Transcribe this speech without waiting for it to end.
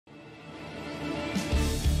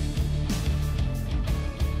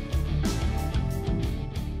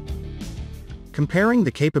Comparing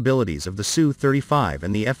the capabilities of the Su-35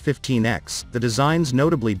 and the F-15X, the designs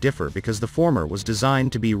notably differ because the former was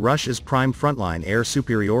designed to be Russia's prime frontline air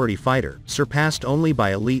superiority fighter, surpassed only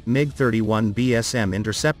by elite MiG-31 BSM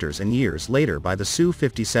interceptors and years later by the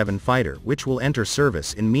Su-57 fighter, which will enter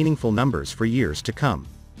service in meaningful numbers for years to come.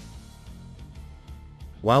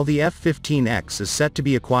 While the F-15X is set to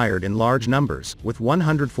be acquired in large numbers, with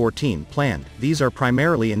 114 planned, these are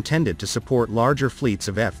primarily intended to support larger fleets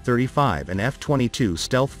of F-35 and F-22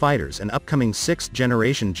 stealth fighters and upcoming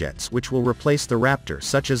 6th-generation jets which will replace the Raptor,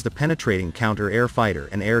 such as the penetrating counter-air fighter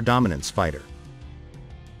and air dominance fighter.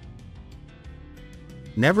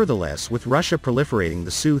 Nevertheless, with Russia proliferating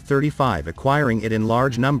the Su-35, acquiring it in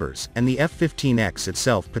large numbers, and the F-15X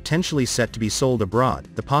itself potentially set to be sold abroad,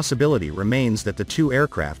 the possibility remains that the two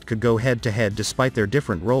aircraft could go head-to-head despite their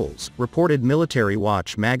different roles, reported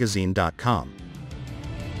MilitaryWatchMagazine.com.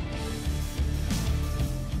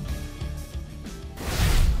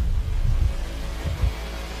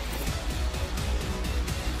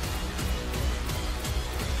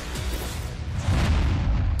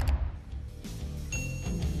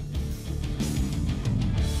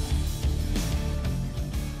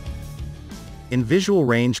 In visual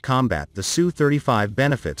range combat, the Su-35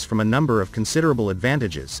 benefits from a number of considerable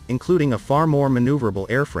advantages, including a far more maneuverable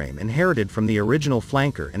airframe inherited from the original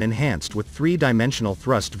flanker and enhanced with three-dimensional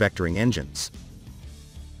thrust vectoring engines.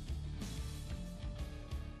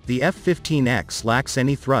 The F-15X lacks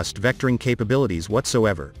any thrust vectoring capabilities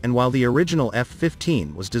whatsoever, and while the original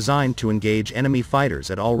F-15 was designed to engage enemy fighters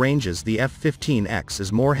at all ranges, the F-15X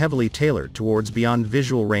is more heavily tailored towards beyond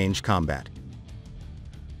visual range combat.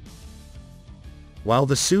 While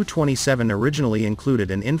the Su-27 originally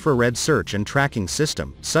included an infrared search and tracking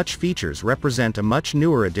system, such features represent a much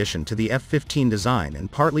newer addition to the F-15 design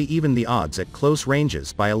and partly even the odds at close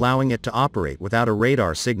ranges by allowing it to operate without a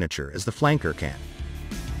radar signature as the flanker can.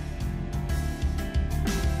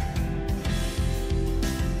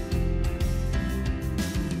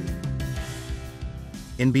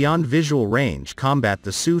 In beyond visual range combat,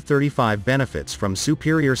 the Su-35 benefits from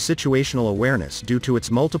superior situational awareness due to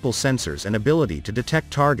its multiple sensors and ability to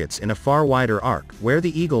detect targets in a far wider arc, where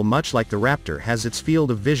the Eagle, much like the Raptor, has its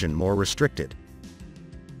field of vision more restricted.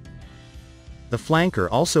 The flanker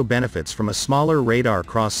also benefits from a smaller radar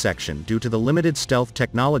cross-section due to the limited stealth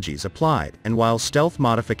technologies applied, and while stealth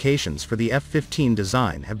modifications for the F-15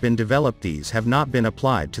 design have been developed, these have not been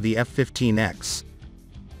applied to the F-15X.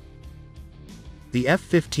 The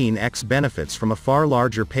F-15X benefits from a far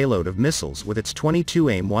larger payload of missiles, with its 22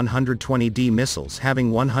 AIM-120D missiles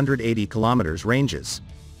having 180 km ranges.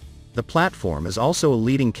 The platform is also a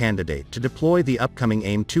leading candidate to deploy the upcoming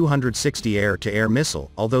AIM-260 air-to-air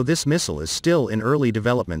missile, although this missile is still in early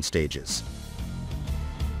development stages.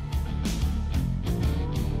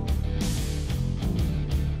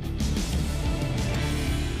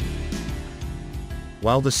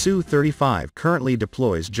 While the Su-35 currently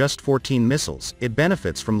deploys just 14 missiles, it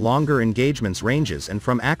benefits from longer engagements ranges and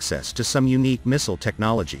from access to some unique missile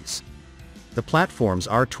technologies. The platform's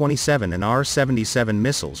R-27 and R-77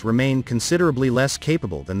 missiles remain considerably less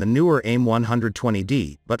capable than the newer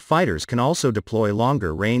AIM-120D, but fighters can also deploy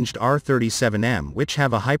longer-ranged R-37M, which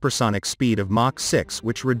have a hypersonic speed of Mach 6,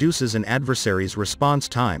 which reduces an adversary's response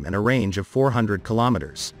time and a range of 400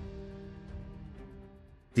 kilometers.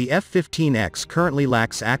 The F-15X currently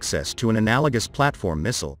lacks access to an analogous platform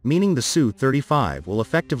missile, meaning the Su-35 will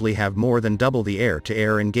effectively have more than double the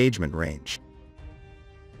air-to-air engagement range.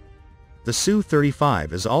 The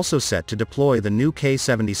Su-35 is also set to deploy the new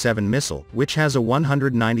K-77 missile, which has a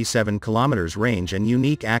 197 km range and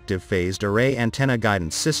unique active phased array antenna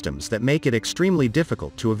guidance systems that make it extremely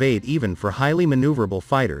difficult to evade even for highly maneuverable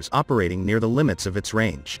fighters operating near the limits of its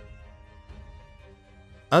range.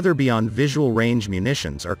 Other beyond visual range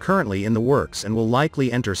munitions are currently in the works and will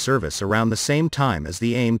likely enter service around the same time as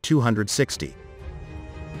the AIM-260.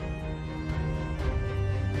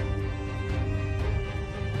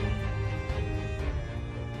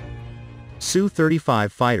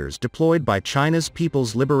 Su-35 fighters deployed by China's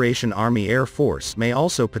People's Liberation Army Air Force may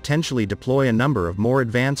also potentially deploy a number of more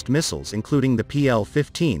advanced missiles, including the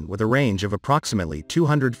PL-15 with a range of approximately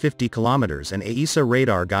 250 km and AESA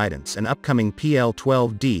radar guidance, and upcoming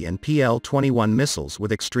PL-12D and PL-21 missiles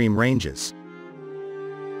with extreme ranges.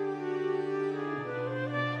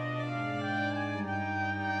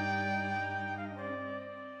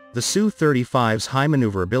 The Su-35's high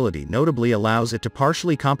maneuverability notably allows it to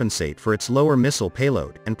partially compensate for its lower missile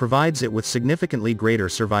payload, and provides it with significantly greater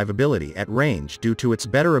survivability at range due to its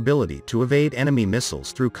better ability to evade enemy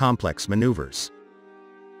missiles through complex maneuvers.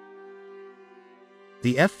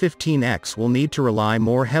 The F-15X will need to rely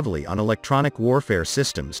more heavily on electronic warfare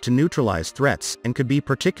systems to neutralize threats and could be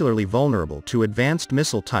particularly vulnerable to advanced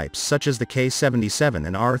missile types such as the K-77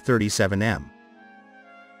 and R-37M.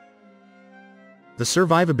 The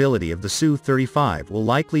survivability of the Su-35 will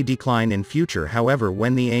likely decline in future, however,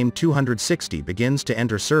 when the AIM-260 begins to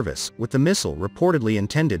enter service, with the missile reportedly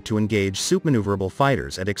intended to engage supermaneuverable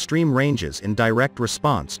fighters at extreme ranges in direct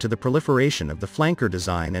response to the proliferation of the flanker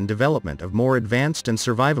design and development of more advanced and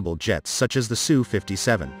survivable jets such as the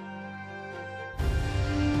Su-57.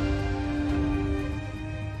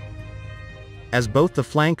 As both the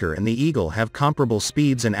flanker and the Eagle have comparable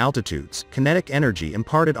speeds and altitudes, kinetic energy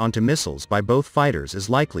imparted onto missiles by both fighters is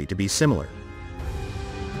likely to be similar.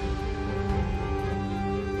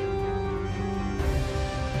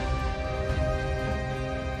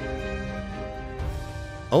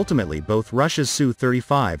 Ultimately, both Russia's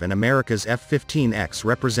Su-35 and America's F-15X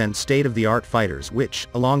represent state-of-the-art fighters which,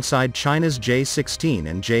 alongside China's J-16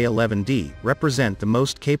 and J-11D, represent the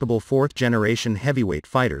most capable fourth-generation heavyweight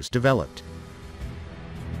fighters developed.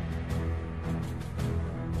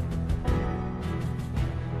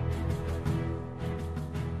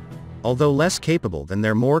 Although less capable than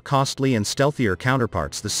their more costly and stealthier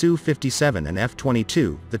counterparts the Su-57 and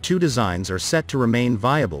F-22, the two designs are set to remain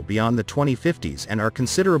viable beyond the 2050s and are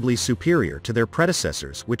considerably superior to their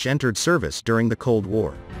predecessors which entered service during the Cold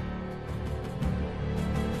War.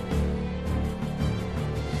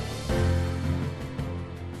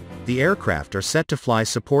 The aircraft are set to fly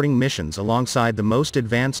supporting missions alongside the most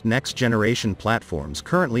advanced next-generation platforms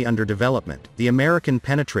currently under development, the American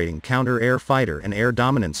Penetrating Counter-Air Fighter and Air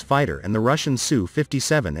Dominance Fighter and the Russian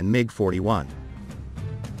Su-57 and MiG-31.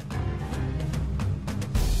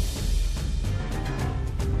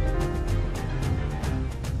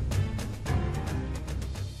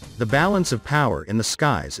 The balance of power in the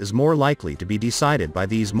skies is more likely to be decided by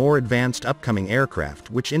these more advanced upcoming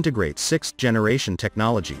aircraft which integrate sixth-generation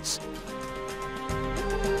technologies.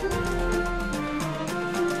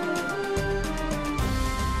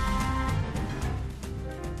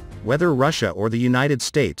 Whether Russia or the United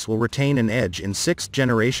States will retain an edge in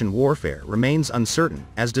sixth-generation warfare remains uncertain,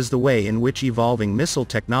 as does the way in which evolving missile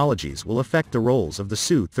technologies will affect the roles of the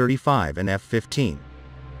Su-35 and F-15.